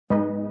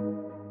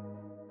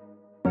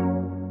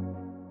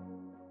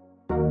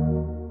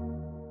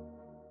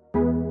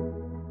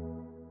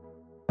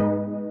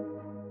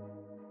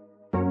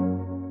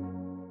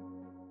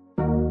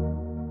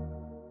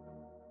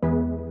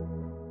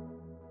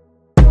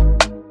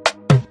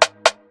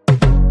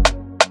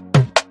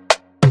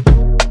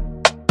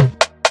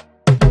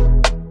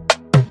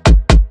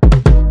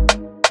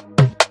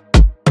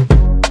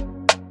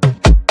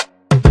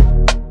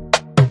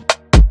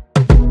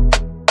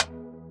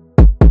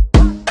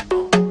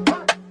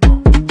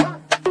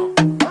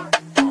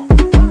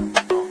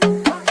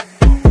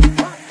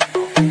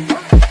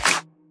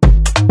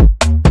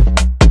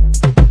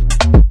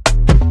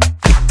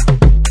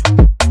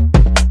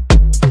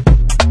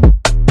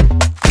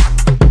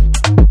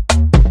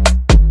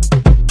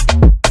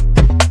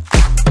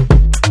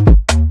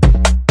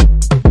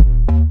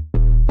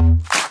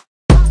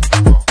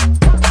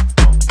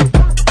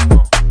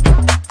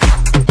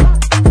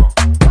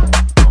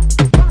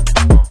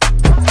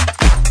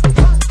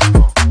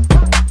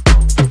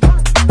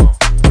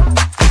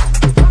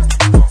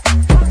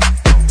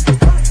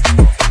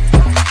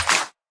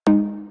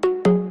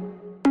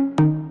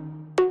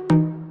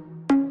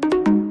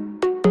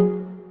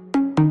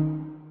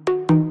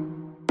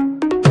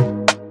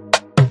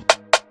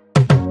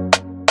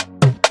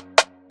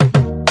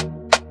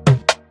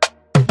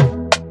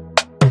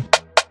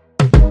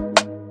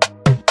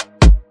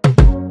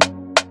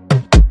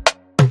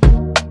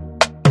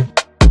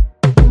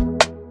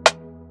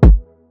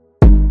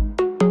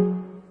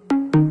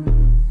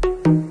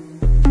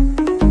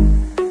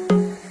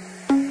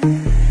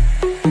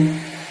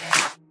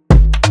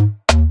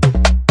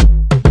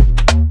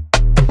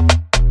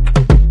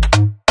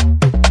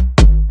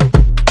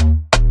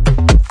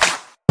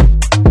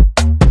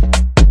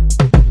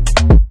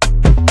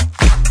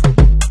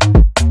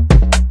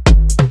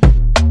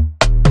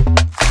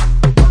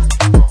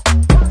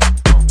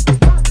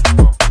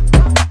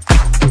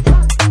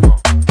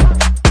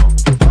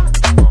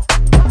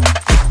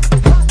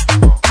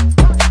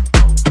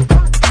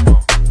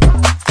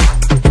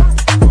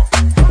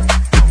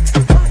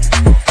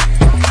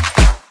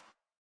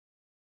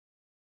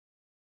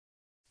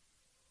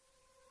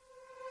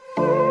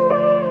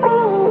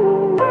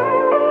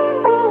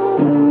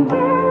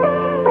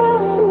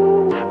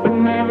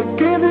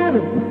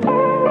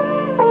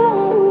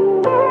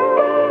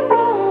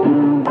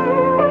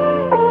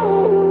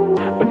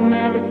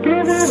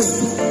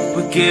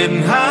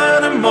Getting high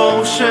on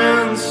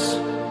emotions,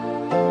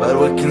 but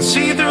we can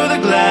see through the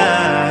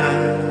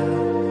glass.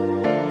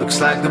 Looks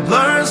like the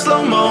blur in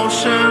slow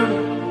motion,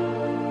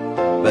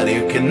 but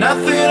you can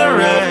nothing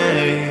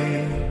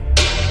erase.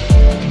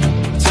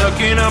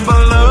 Talking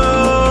about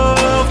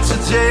love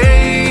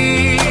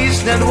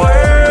today's not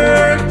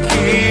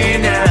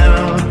working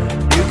out.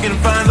 You can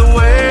find the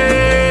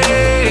way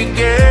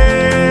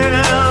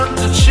again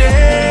to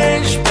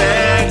change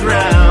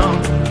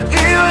background.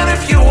 Even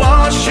if you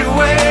wash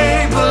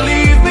away,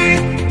 believe me,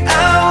 I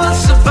will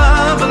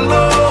survive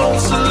alone.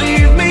 So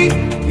leave me,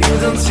 you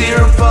don't tear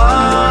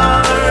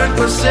apart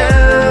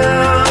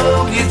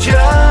myself, you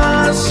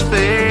just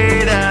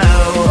fade out.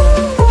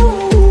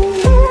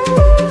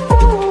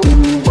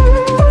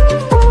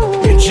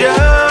 You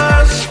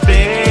just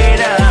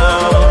fade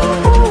out.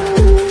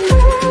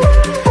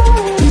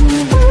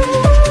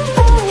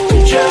 You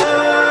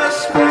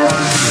just fade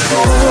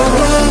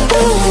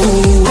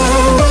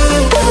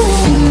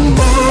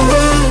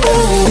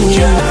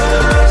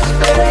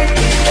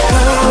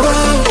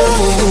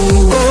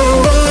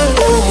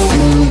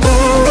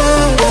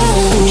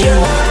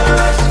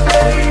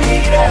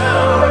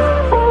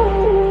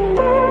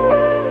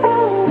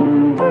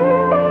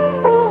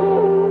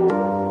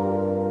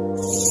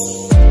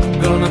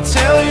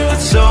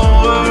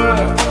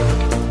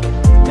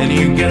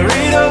get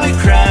rid of the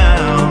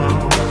crown.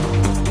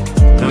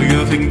 No,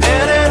 you think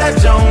that I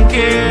don't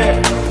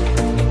care,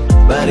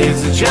 but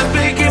it's just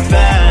big and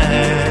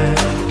bad.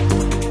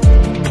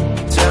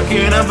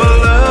 Talking about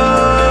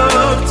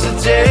love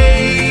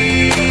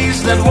today's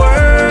not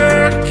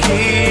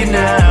working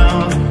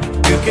out.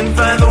 You can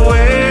find the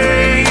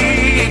way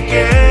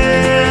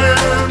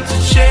again to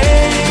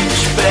change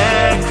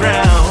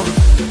background.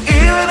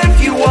 Even if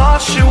you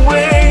wash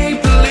away,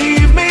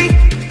 believe me,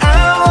 I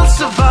will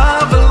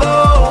survive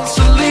alone.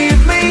 So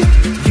leave me,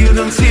 you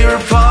don't tear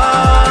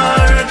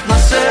apart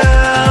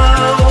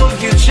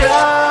myself, you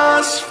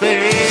just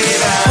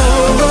fade out.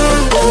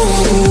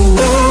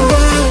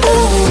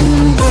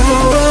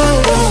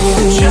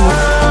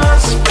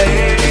 Just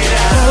fade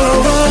out.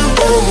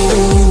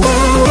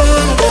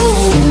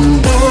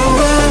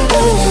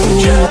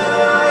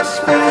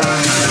 Just fade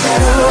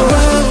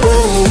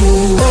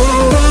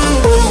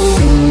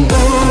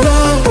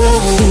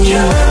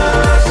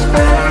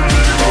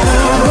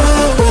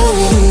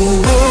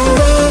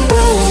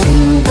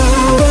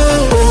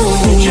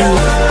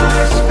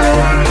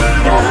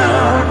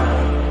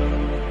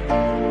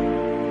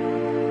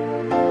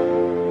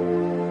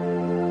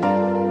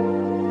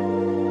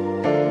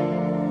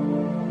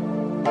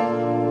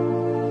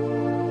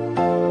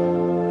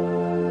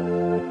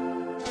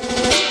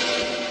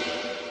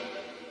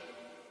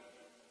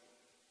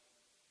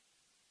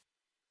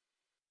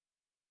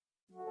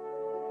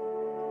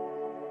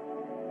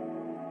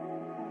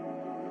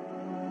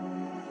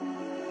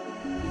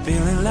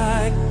Feeling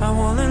like I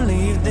wanna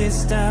leave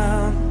this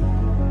town.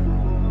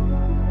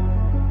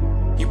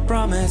 You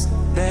promised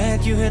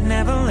that you had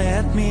never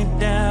let me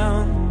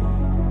down.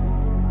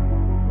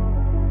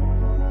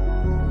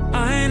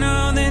 I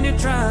know that you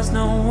trust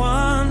no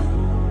one,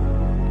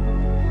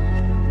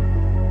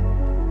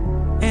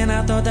 and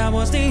I thought that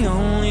was the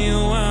only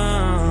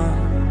one.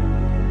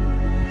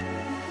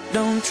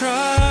 Don't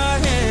try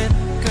it,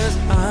 'cause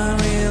I'm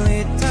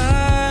really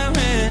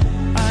tired.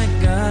 I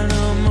got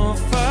no more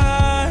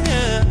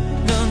fire.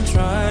 Don't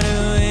try to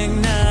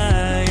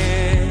ignite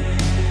it.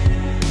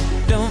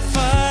 Don't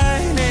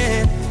fight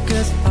it,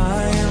 'cause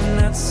I am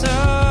not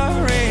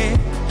sorry.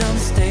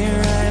 Don't stay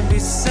right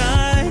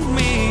beside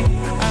me.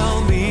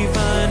 I'll be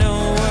fine,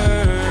 don't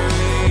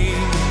worry.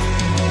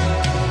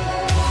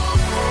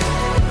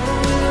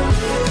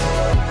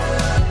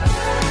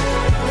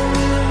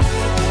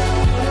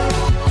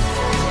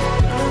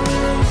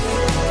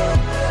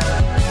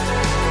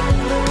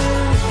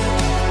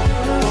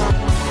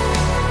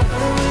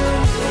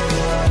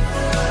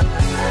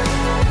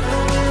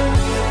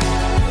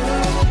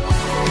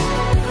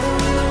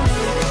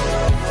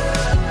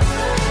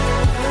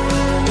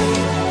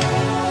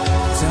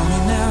 Tell me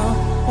now,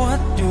 what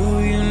do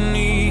you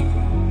need?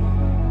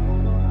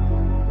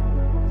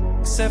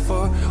 Except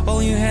for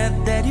all you had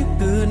that you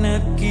could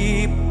not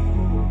keep.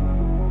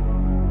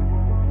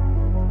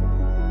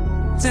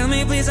 Tell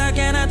me please, how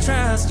can I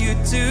trust you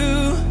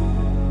too?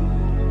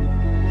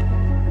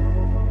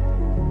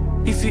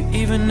 If you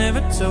even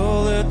never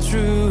told the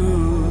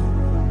truth.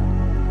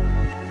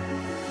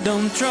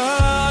 Don't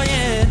try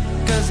it,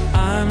 'cause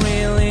I'm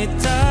really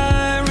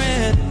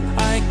tired.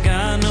 I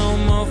got no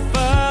more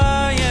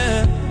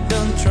fire.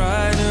 Don't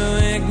try to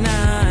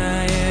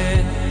ignite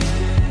it.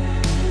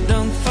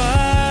 Don't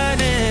fight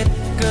it,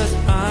 'cause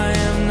I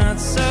am not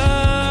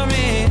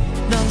sorry.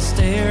 Don't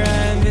stay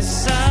right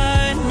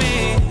beside me.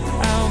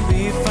 I'll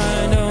be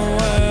fine, don't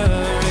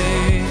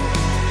worry.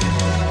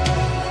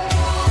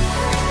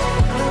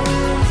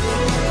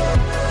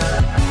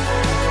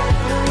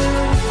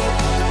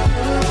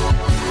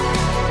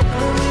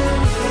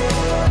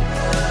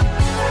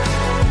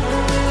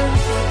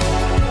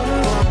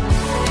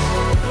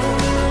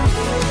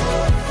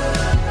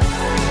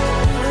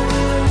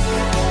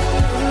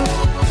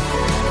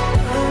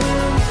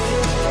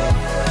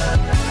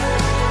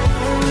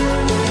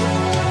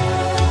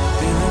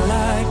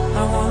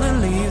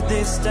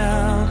 us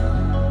down.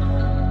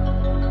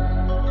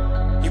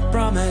 You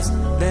promised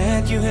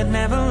that you had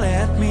never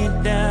let me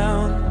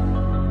down.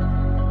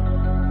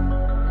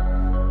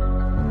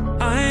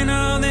 I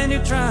know that you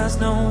trust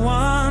no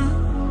one,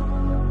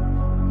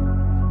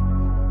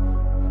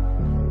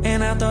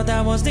 and I thought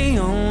that was the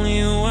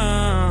only one.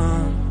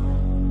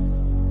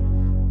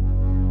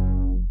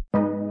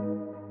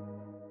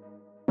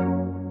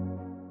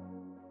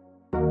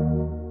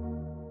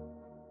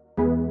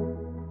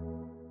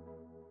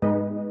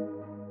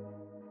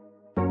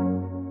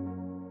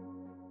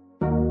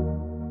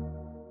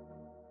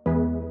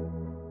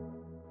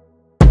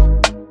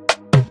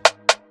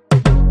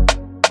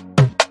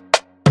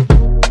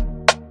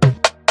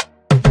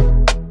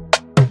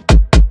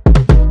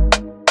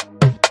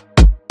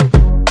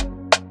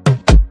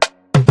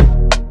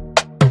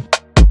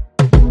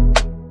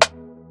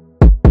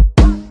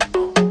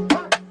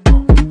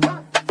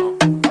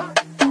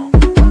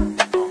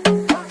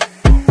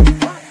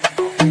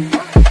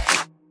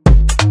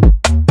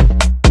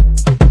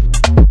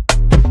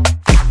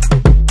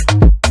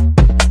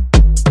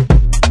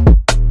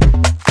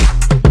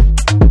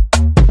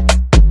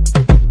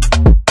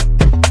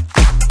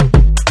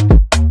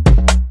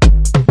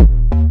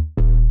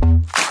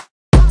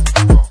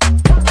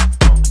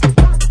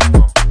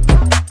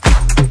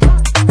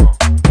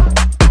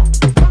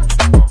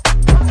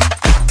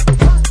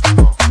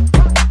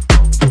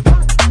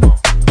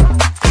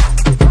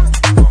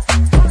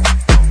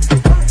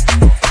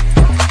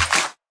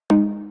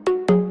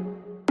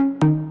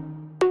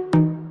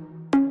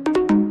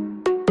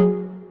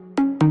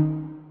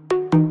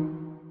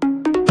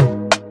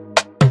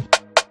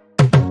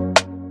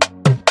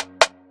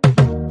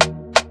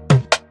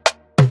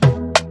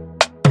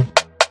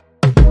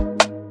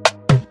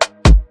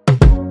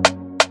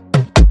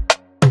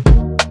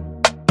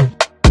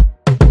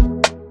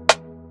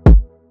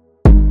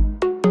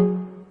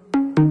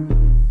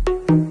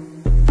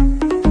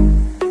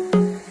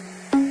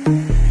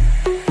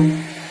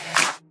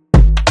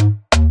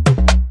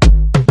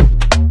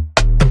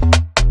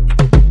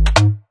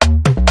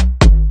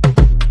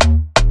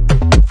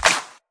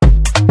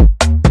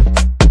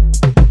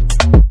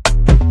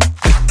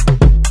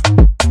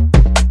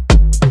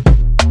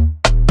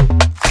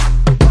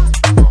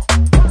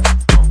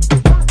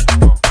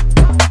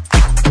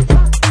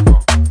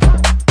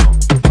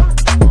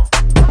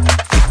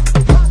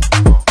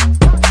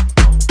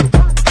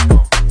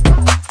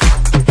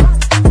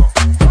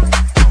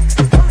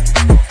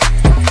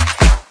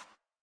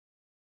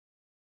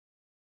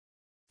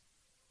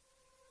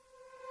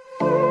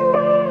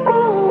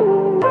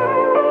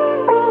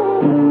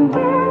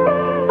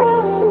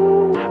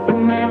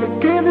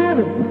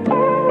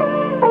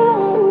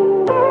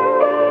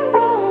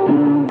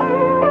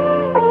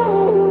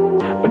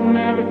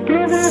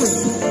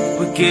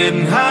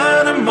 Getting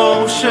high in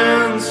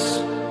emotions,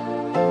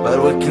 but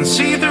we can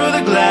see through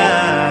the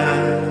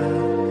glass.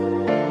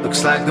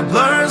 Looks like the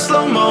blur in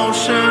slow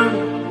motion,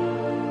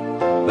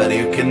 but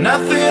you can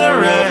nothing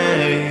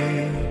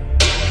erase.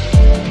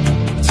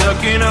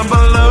 Talking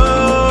about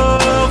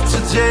love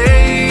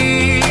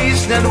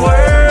today's not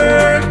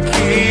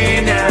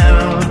working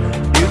out.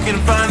 You can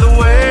find a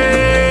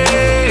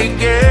way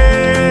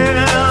again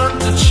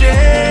to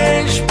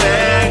change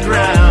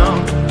background.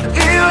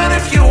 Even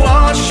if you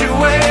wash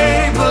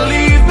away,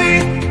 believe me,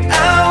 I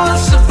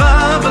will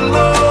survive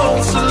alone.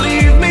 So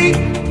leave me,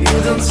 you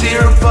don't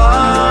tear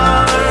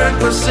apart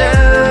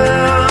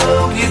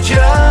myself, you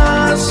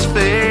just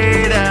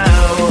fade out.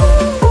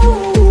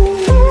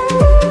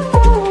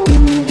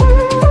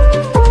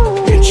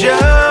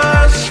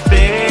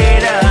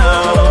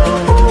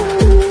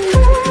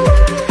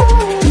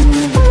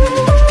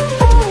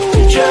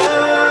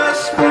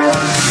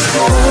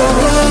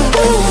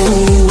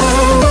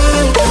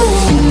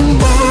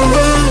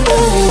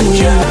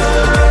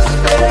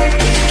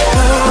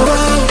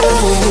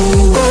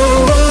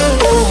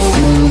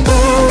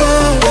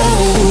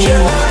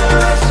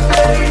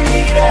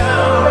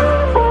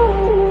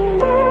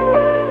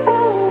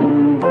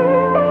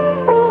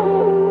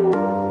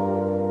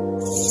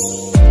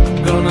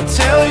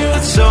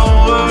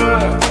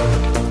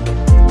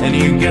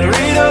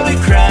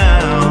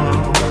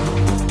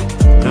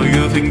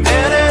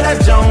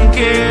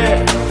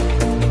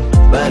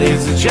 But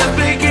it's just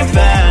making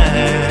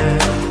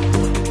bad.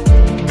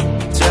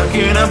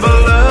 Talking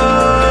about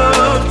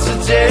love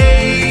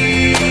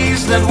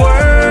today's not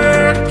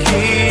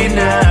working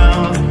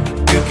out.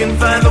 You can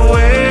find a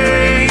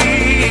way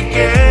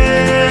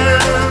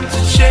again to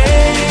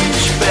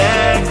change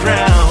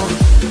background.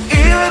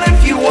 Even if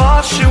you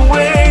wash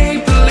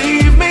away,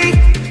 believe me,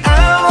 I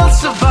will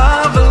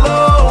survive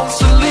alone.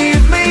 So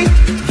leave me,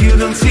 you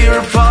don't tear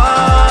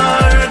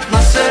apart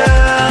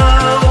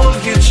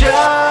myself, you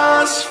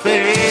just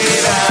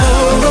fade out.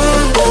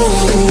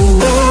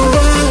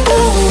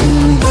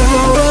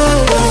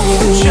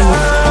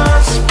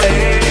 Just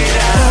fade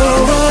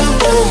out.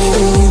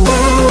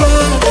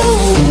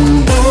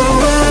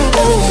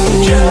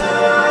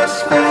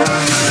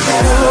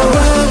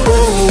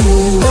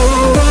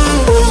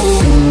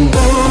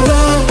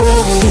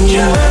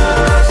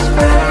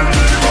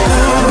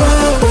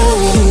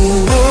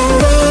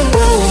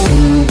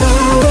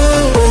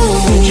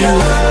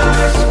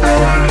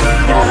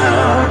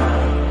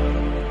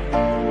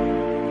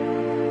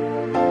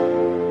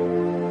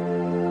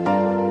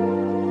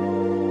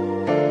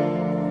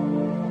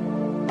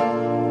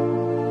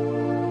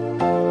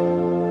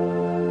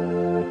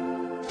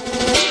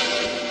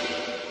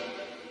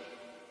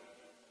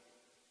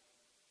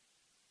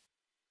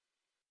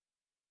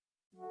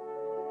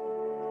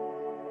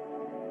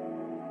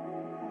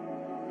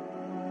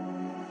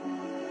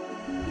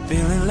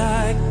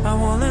 like I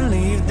wanna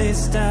leave this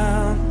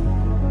town.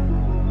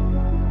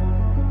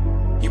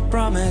 You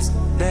promised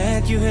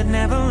that you had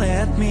never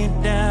let me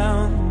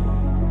down.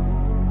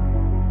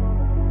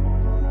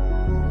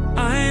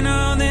 I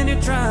know that you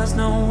trust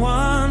no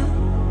one,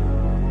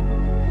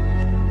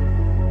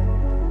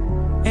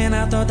 and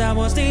I thought that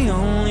was the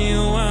only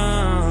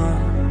one.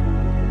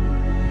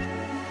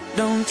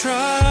 Don't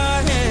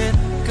try it,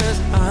 'cause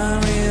I'm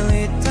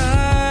really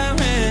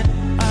tired.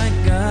 I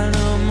got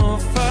no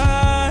more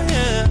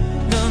fire.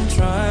 Don't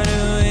try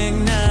to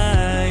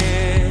ignite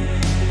it.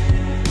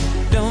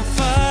 Don't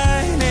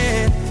fight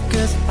it,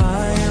 'cause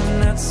I am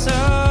not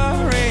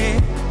sorry.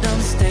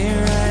 Don't stay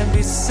right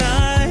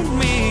beside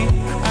me.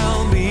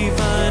 I'll be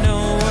fine,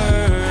 don't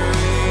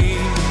worry.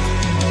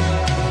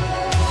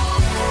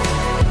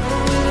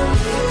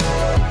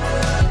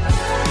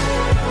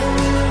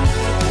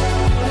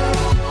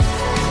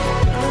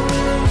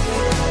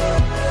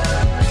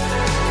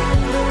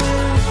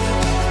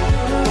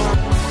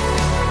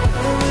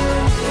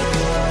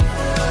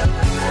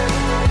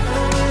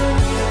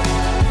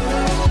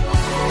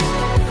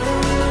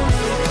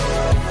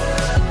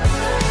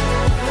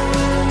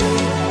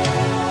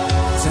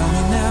 Tell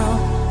me now,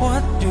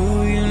 what do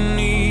you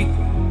need?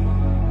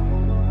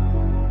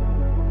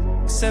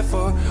 Except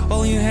for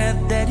all you had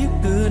that you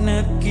could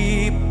not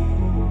keep.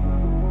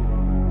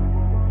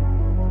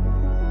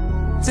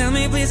 Tell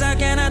me please, how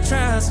can I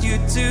trust you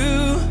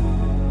too?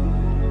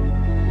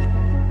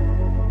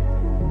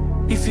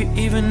 If you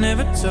even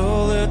never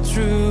told the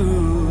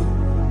truth.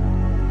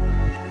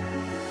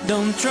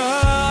 Don't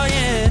try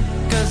it,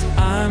 'cause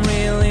I'm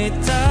really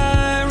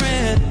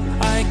tired.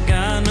 I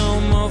got no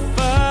more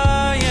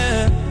fire.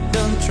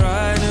 Don't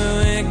try to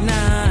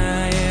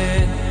ignite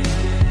it.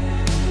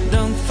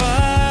 Don't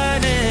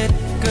fight it,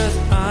 'cause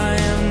I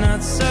am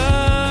not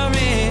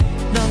sorry.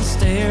 Don't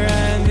stay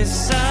right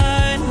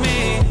beside me.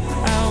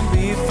 I'll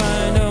be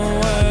fine, don't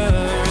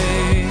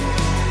worry.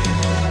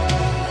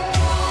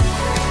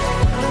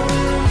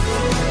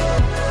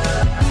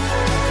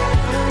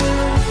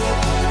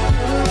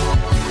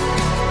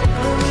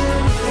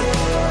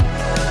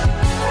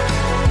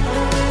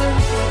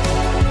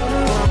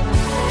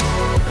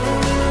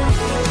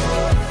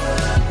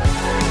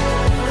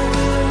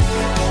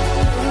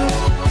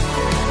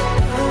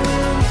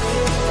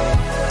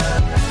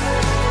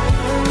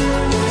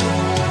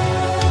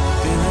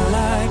 Feeling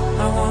like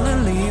I wanna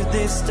leave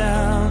this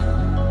town.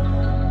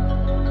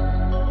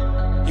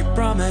 You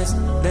promised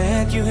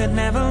that you had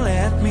never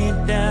let me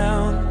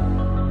down.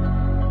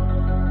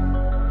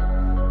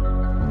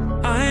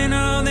 I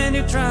know that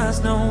you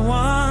trust no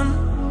one,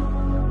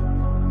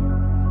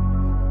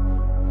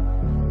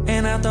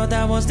 and I thought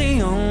that was the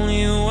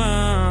only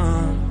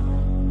one.